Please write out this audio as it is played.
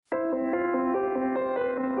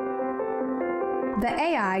The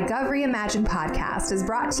AI Gov Reimagined podcast is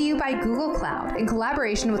brought to you by Google Cloud in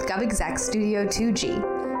collaboration with GovExec Studio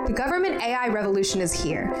 2G. The government AI revolution is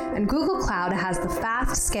here, and Google Cloud has the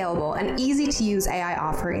fast, scalable, and easy-to-use AI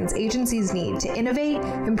offerings agencies need to innovate,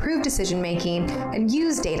 improve decision-making, and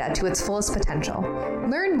use data to its fullest potential.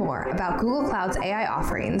 Learn more about Google Cloud's AI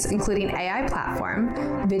offerings, including AI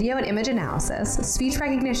platform, video and image analysis, speech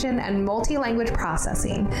recognition, and multi-language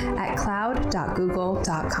processing at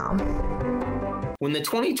cloud.google.com. When the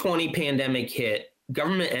 2020 pandemic hit,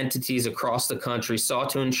 government entities across the country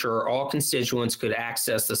sought to ensure all constituents could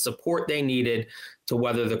access the support they needed to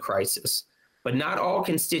weather the crisis. But not all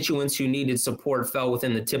constituents who needed support fell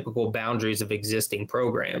within the typical boundaries of existing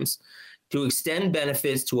programs. To extend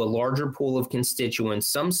benefits to a larger pool of constituents,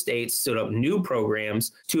 some states stood up new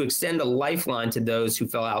programs to extend a lifeline to those who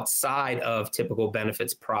fell outside of typical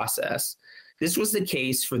benefits process. This was the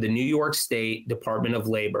case for the New York State Department of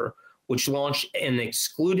Labor, which launched an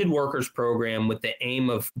excluded workers program with the aim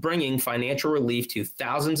of bringing financial relief to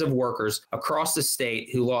thousands of workers across the state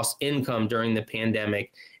who lost income during the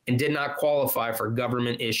pandemic and did not qualify for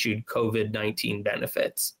government-issued COVID-19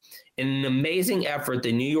 benefits. In an amazing effort,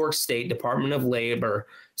 the New York State Department of Labor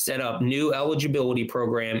set up new eligibility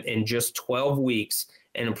program in just 12 weeks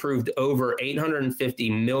and approved over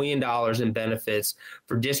 $850 million in benefits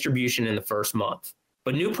for distribution in the first month.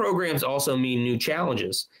 But new programs also mean new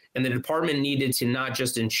challenges, and the department needed to not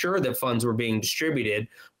just ensure that funds were being distributed,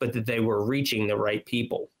 but that they were reaching the right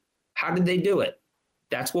people. How did they do it?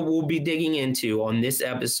 That's what we'll be digging into on this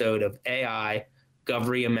episode of AI Gov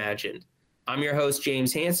Reimagined. I'm your host,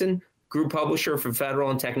 James Hansen, Group Publisher for Federal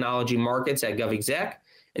and Technology Markets at GovExec,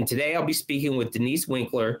 and today I'll be speaking with Denise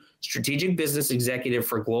Winkler, Strategic Business Executive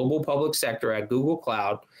for Global Public Sector at Google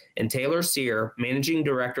Cloud, and Taylor Sear, Managing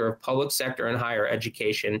Director of Public Sector and Higher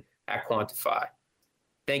Education at Quantify.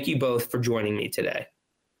 Thank you both for joining me today.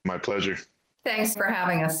 My pleasure. Thanks for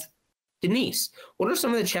having us. Denise, what are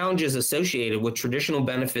some of the challenges associated with traditional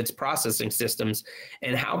benefits processing systems,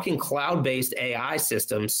 and how can cloud-based AI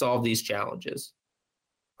systems solve these challenges?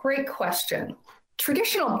 Great question.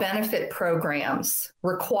 Traditional benefit programs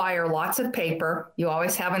require lots of paper. You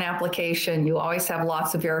always have an application. You always have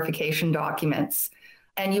lots of verification documents.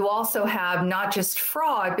 And you also have not just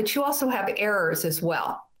fraud, but you also have errors as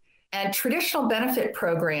well. And traditional benefit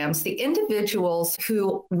programs, the individuals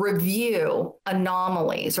who review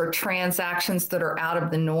anomalies or transactions that are out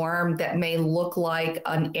of the norm that may look like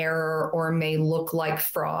an error or may look like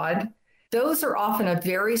fraud, those are often a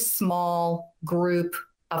very small group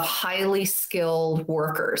of highly skilled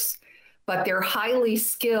workers, but they're highly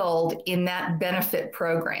skilled in that benefit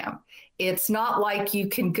program. It's not like you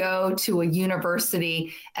can go to a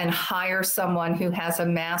university and hire someone who has a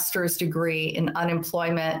master's degree in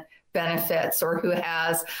unemployment benefits or who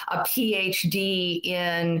has a PhD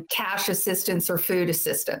in cash assistance or food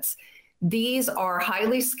assistance. These are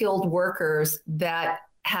highly skilled workers that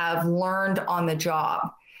have learned on the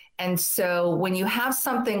job. And so when you have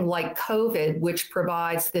something like COVID, which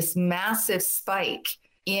provides this massive spike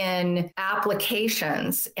in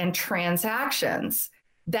applications and transactions,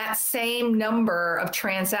 that same number of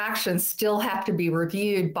transactions still have to be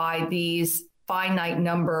reviewed by these finite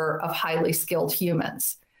number of highly skilled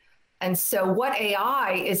humans. And so what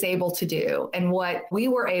AI is able to do, and what we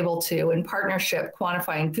were able to in partnership,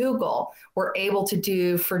 Quantify and Google, were able to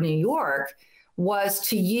do for New York was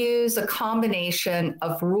to use a combination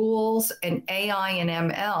of rules and AI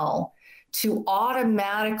and ML to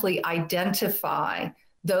automatically identify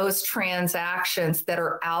those transactions that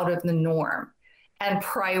are out of the norm and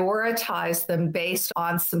prioritize them based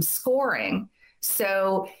on some scoring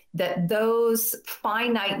so that those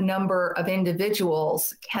finite number of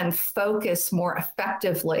individuals can focus more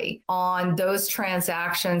effectively on those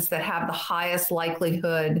transactions that have the highest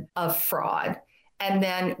likelihood of fraud. And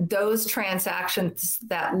then those transactions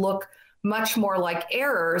that look much more like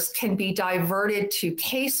errors can be diverted to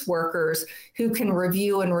caseworkers who can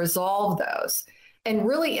review and resolve those. And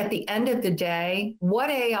really, at the end of the day,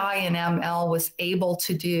 what AI and ML was able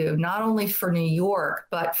to do, not only for New York,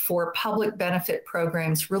 but for public benefit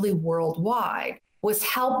programs really worldwide, was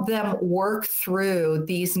help them work through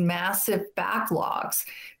these massive backlogs,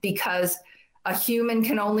 because a human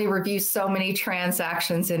can only review so many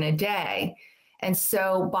transactions in a day. And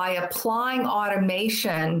so by applying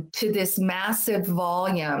automation to this massive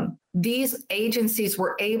volume these agencies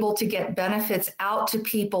were able to get benefits out to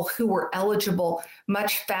people who were eligible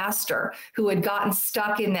much faster, who had gotten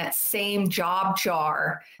stuck in that same job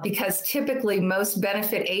jar. Because typically most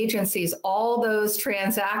benefit agencies, all those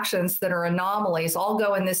transactions that are anomalies all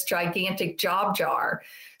go in this gigantic job jar.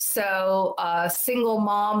 So a single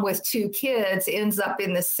mom with 2 kids ends up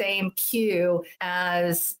in the same queue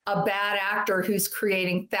as a bad actor who's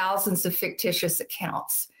creating thousands of fictitious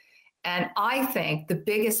accounts. And I think the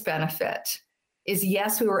biggest benefit is,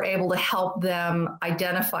 yes, we were able to help them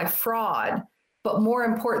identify fraud, but more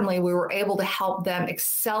importantly, we were able to help them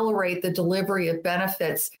accelerate the delivery of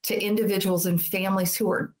benefits to individuals and families who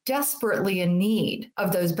are desperately in need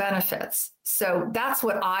of those benefits. So that's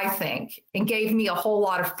what I think, and gave me a whole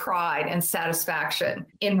lot of pride and satisfaction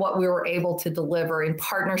in what we were able to deliver in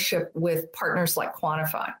partnership with partners like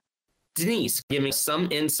Quantify. Denise, giving some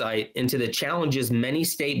insight into the challenges many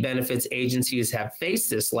state benefits agencies have faced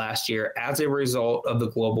this last year as a result of the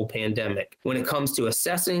global pandemic when it comes to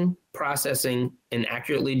assessing, processing, and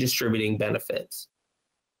accurately distributing benefits.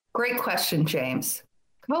 Great question, James.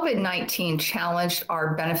 COVID-19 challenged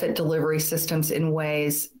our benefit delivery systems in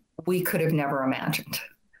ways we could have never imagined,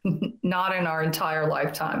 not in our entire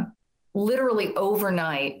lifetime. Literally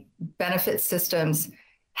overnight, benefit systems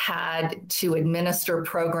had to administer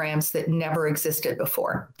programs that never existed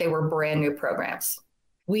before. They were brand new programs.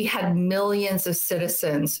 We had millions of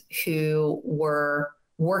citizens who were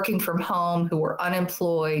working from home, who were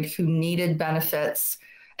unemployed, who needed benefits,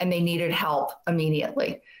 and they needed help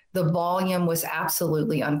immediately. The volume was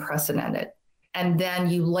absolutely unprecedented. And then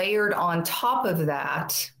you layered on top of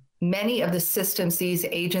that, many of the systems these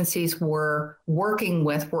agencies were working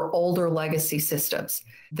with were older legacy systems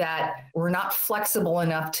that were not flexible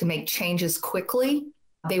enough to make changes quickly.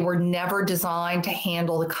 They were never designed to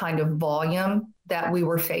handle the kind of volume that we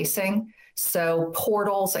were facing. So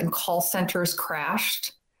portals and call centers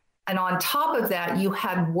crashed. And on top of that, you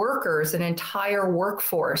had workers, an entire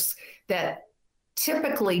workforce that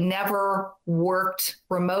typically never worked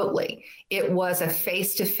remotely. It was a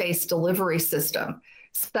face-to-face delivery system,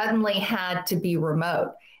 suddenly had to be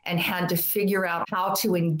remote and had to figure out how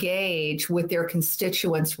to engage with their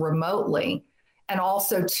constituents remotely and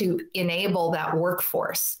also to enable that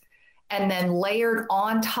workforce. And then layered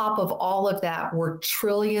on top of all of that were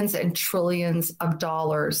trillions and trillions of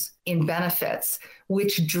dollars in benefits,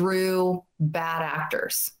 which drew bad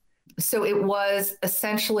actors. So it was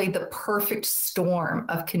essentially the perfect storm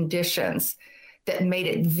of conditions that made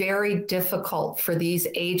it very difficult for these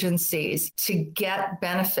agencies to get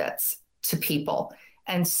benefits to people.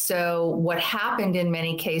 And so what happened in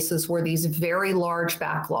many cases were these very large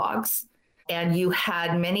backlogs, and you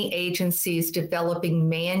had many agencies developing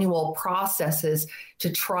manual processes to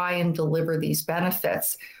try and deliver these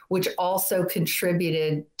benefits, which also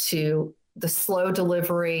contributed to the slow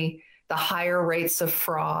delivery, the higher rates of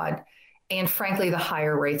fraud, and frankly, the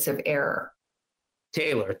higher rates of error.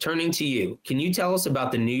 Taylor, turning to you, can you tell us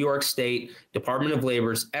about the New York State Department of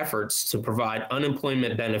Labor's efforts to provide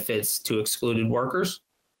unemployment benefits to excluded workers?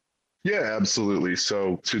 Yeah, absolutely.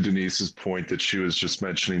 So to Denise's point that she was just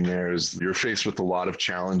mentioning there is you're faced with a lot of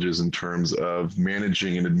challenges in terms of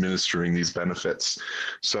managing and administering these benefits.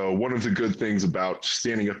 So one of the good things about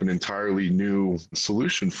standing up an entirely new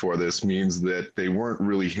solution for this means that they weren't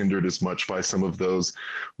really hindered as much by some of those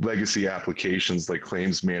legacy applications like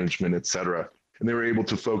claims management, et cetera. And they were able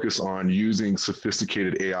to focus on using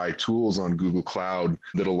sophisticated AI tools on Google Cloud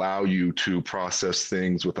that allow you to process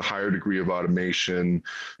things with a higher degree of automation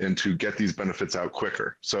and to get these benefits out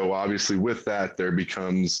quicker. So obviously with that, there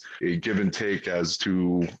becomes a give and take as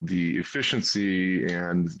to the efficiency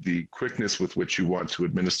and the quickness with which you want to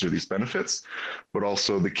administer these benefits, but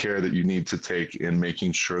also the care that you need to take in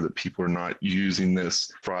making sure that people are not using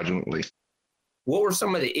this fraudulently. What were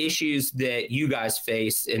some of the issues that you guys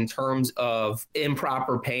faced in terms of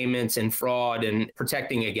improper payments and fraud and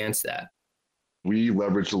protecting against that? We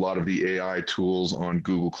leveraged a lot of the AI tools on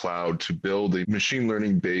Google Cloud to build a machine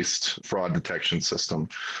learning-based fraud detection system.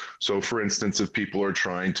 So for instance, if people are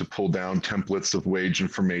trying to pull down templates of wage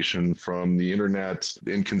information from the internet,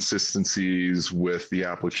 inconsistencies with the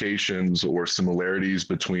applications or similarities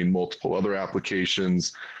between multiple other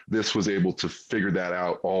applications, this was able to figure that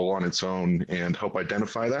out all on its own and help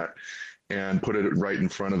identify that and put it right in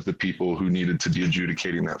front of the people who needed to be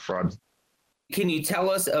adjudicating that fraud. Can you tell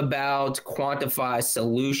us about Quantify's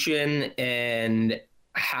solution and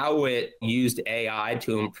how it used AI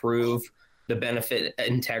to improve the benefit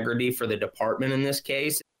integrity for the department in this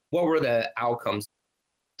case? What were the outcomes?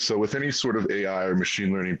 So with any sort of AI or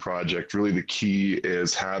machine learning project, really the key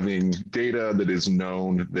is having data that is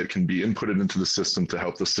known that can be inputted into the system to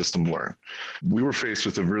help the system learn. We were faced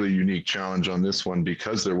with a really unique challenge on this one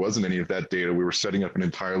because there wasn't any of that data. We were setting up an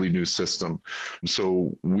entirely new system.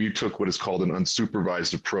 So we took what is called an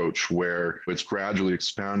unsupervised approach, where it's gradually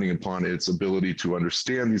expounding upon its ability to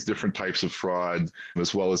understand these different types of fraud,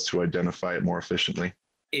 as well as to identify it more efficiently.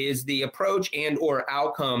 Is the approach and or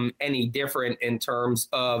outcome any different in terms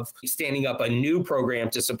of standing up a new program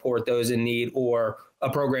to support those in need or a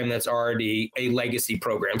program that's already a legacy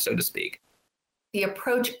program, so to speak? The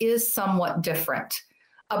approach is somewhat different.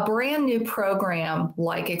 A brand new program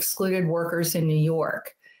like Excluded Workers in New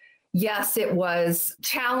York, yes, it was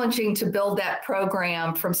challenging to build that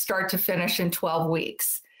program from start to finish in 12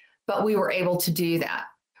 weeks, but we were able to do that.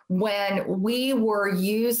 When we were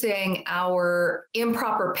using our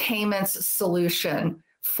improper payments solution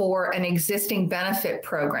for an existing benefit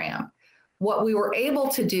program, what we were able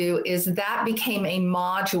to do is that became a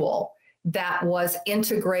module that was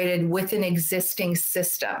integrated with an existing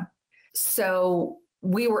system. So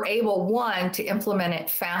we were able, one, to implement it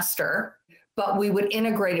faster, but we would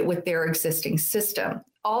integrate it with their existing system.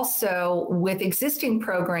 Also, with existing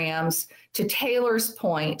programs, to Taylor's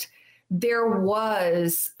point, there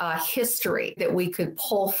was a history that we could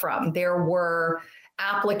pull from. There were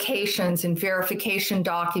applications and verification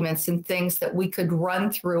documents and things that we could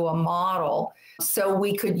run through a model. So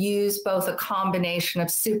we could use both a combination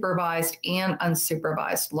of supervised and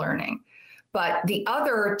unsupervised learning. But the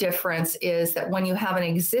other difference is that when you have an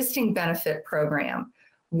existing benefit program,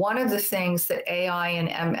 one of the things that AI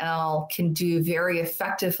and ML can do very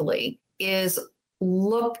effectively is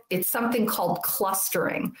it's something called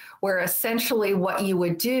clustering, where essentially what you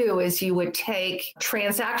would do is you would take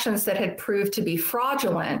transactions that had proved to be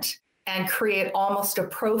fraudulent and create almost a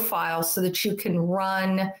profile so that you can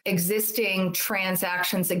run existing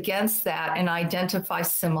transactions against that and identify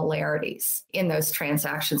similarities in those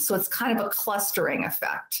transactions. So it's kind of a clustering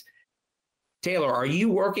effect. Taylor, are you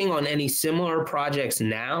working on any similar projects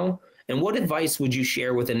now? And what advice would you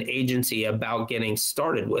share with an agency about getting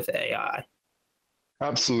started with AI?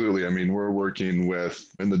 Absolutely. I mean, we're working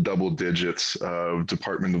with in the double digits of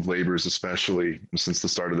Department of Labor's, especially since the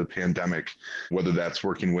start of the pandemic, whether that's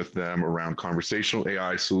working with them around conversational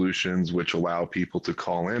AI solutions, which allow people to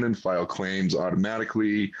call in and file claims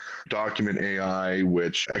automatically, document AI,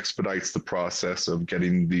 which expedites the process of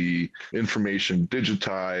getting the information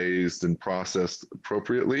digitized and processed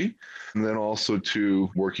appropriately, and then also to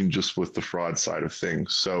working just with the fraud side of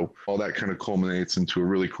things. So all that kind of culminates into a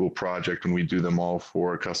really cool project when we do them all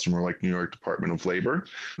for a customer like New York Department of Labor.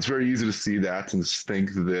 It's very easy to see that and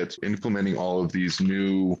think that implementing all of these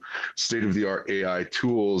new state-of-the-art AI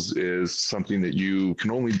tools is something that you can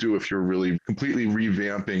only do if you're really completely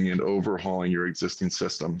revamping and overhauling your existing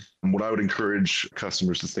system. And what I would encourage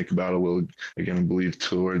customers to think about a little, again, I believe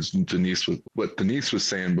towards Denise, with what Denise was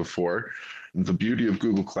saying before, the beauty of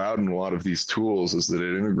Google Cloud and a lot of these tools is that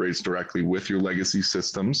it integrates directly with your legacy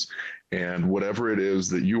systems. And whatever it is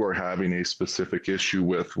that you are having a specific issue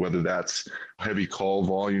with, whether that's heavy call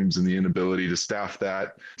volumes and the inability to staff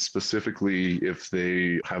that, specifically if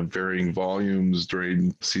they have varying volumes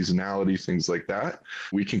during seasonality, things like that,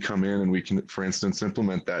 we can come in and we can, for instance,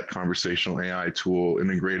 implement that conversational AI tool,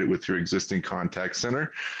 integrate it with your existing contact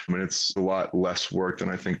center. I mean, it's a lot less work than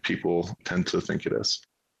I think people tend to think it is.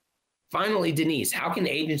 Finally, Denise, how can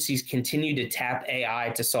agencies continue to tap AI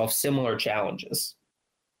to solve similar challenges?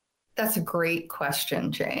 That's a great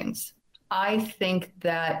question, James. I think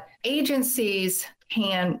that agencies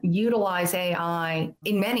can utilize AI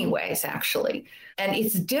in many ways, actually. And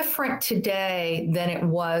it's different today than it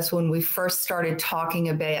was when we first started talking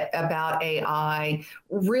about AI,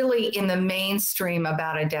 really in the mainstream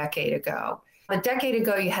about a decade ago. A decade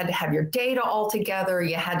ago, you had to have your data all together.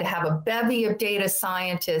 You had to have a bevy of data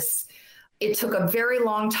scientists. It took a very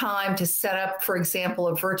long time to set up, for example,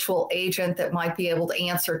 a virtual agent that might be able to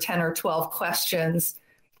answer 10 or 12 questions.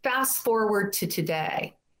 Fast forward to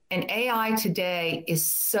today, and AI today is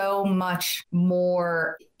so much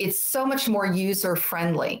more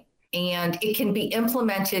user-friendly, and it can be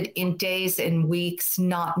implemented in days and weeks,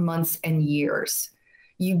 not months and years.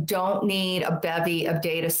 You don't need a bevy of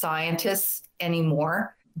data scientists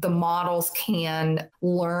anymore. The models can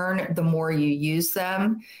learn the more you use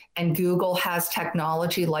them. And Google has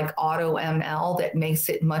technology like AutoML that makes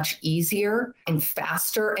it much easier and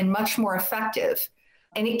faster and much more effective.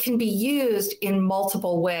 And it can be used in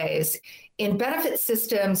multiple ways. In benefit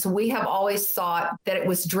systems, we have always thought that it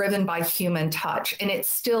was driven by human touch, and it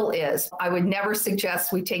still is. I would never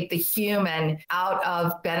suggest we take the human out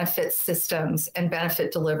of benefit systems and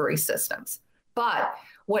benefit delivery systems. But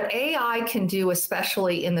what AI can do,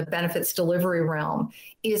 especially in the benefits delivery realm,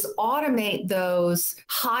 is automate those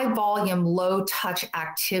high volume, low touch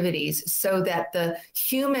activities so that the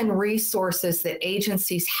human resources that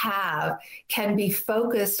agencies have can be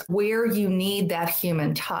focused where you need that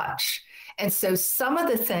human touch. And so some of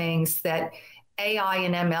the things that AI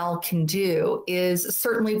and ML can do is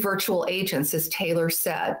certainly virtual agents, as Taylor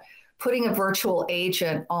said. Putting a virtual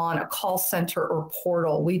agent on a call center or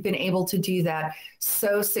portal. We've been able to do that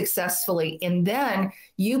so successfully. And then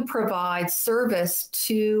you provide service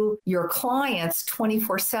to your clients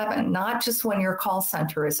 24/7, not just when your call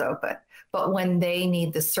center is open, but when they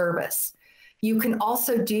need the service. You can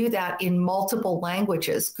also do that in multiple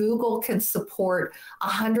languages. Google can support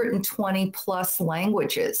 120 plus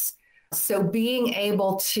languages. So being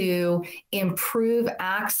able to improve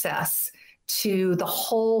access to the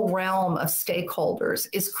whole realm of stakeholders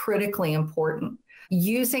is critically important.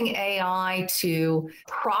 Using AI to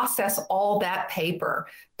process all that paper.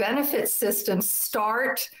 Benefit systems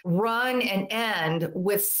start, run, and end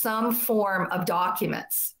with some form of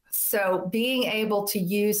documents. So being able to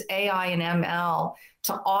use AI and ML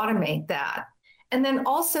to automate that. And then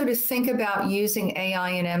also to think about using AI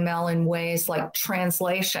and ML in ways like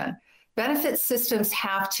translation. Benefit systems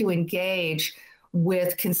have to engage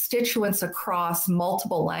with constituents across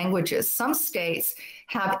multiple languages. Some states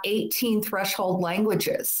have 18 threshold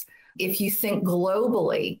languages. If you think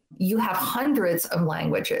globally, you have hundreds of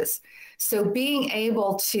languages. So being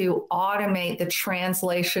able to automate the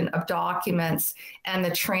translation of documents and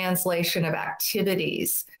the translation of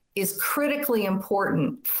activities is critically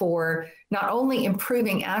important for not only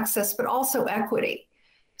improving access, but also equity.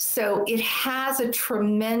 So it has a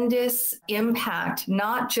tremendous impact,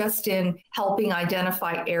 not just in helping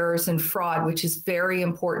identify errors and fraud, which is very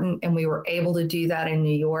important, and we were able to do that in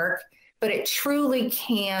New York, but it truly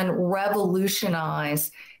can revolutionize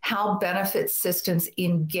how benefit systems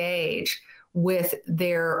engage with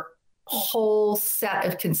their whole set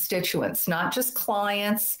of constituents, not just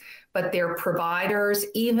clients, but their providers,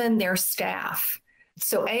 even their staff.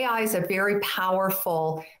 So AI is a very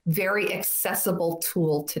powerful, very accessible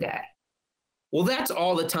tool today. Well, that's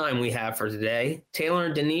all the time we have for today. Taylor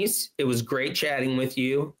and Denise, it was great chatting with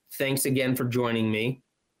you. Thanks again for joining me.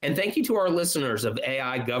 And thank you to our listeners of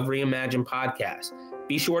AI Gov Reimagined podcast.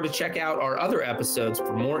 Be sure to check out our other episodes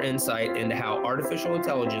for more insight into how artificial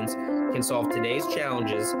intelligence can solve today's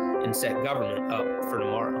challenges and set government up for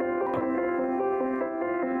tomorrow.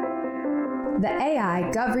 The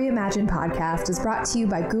AI Gov Reimagined podcast is brought to you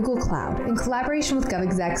by Google Cloud in collaboration with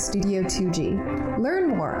GovExec Studio 2G. Learn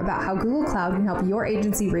more about how Google Cloud can help your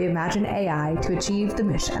agency reimagine AI to achieve the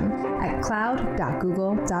mission at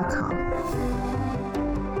cloud.google.com.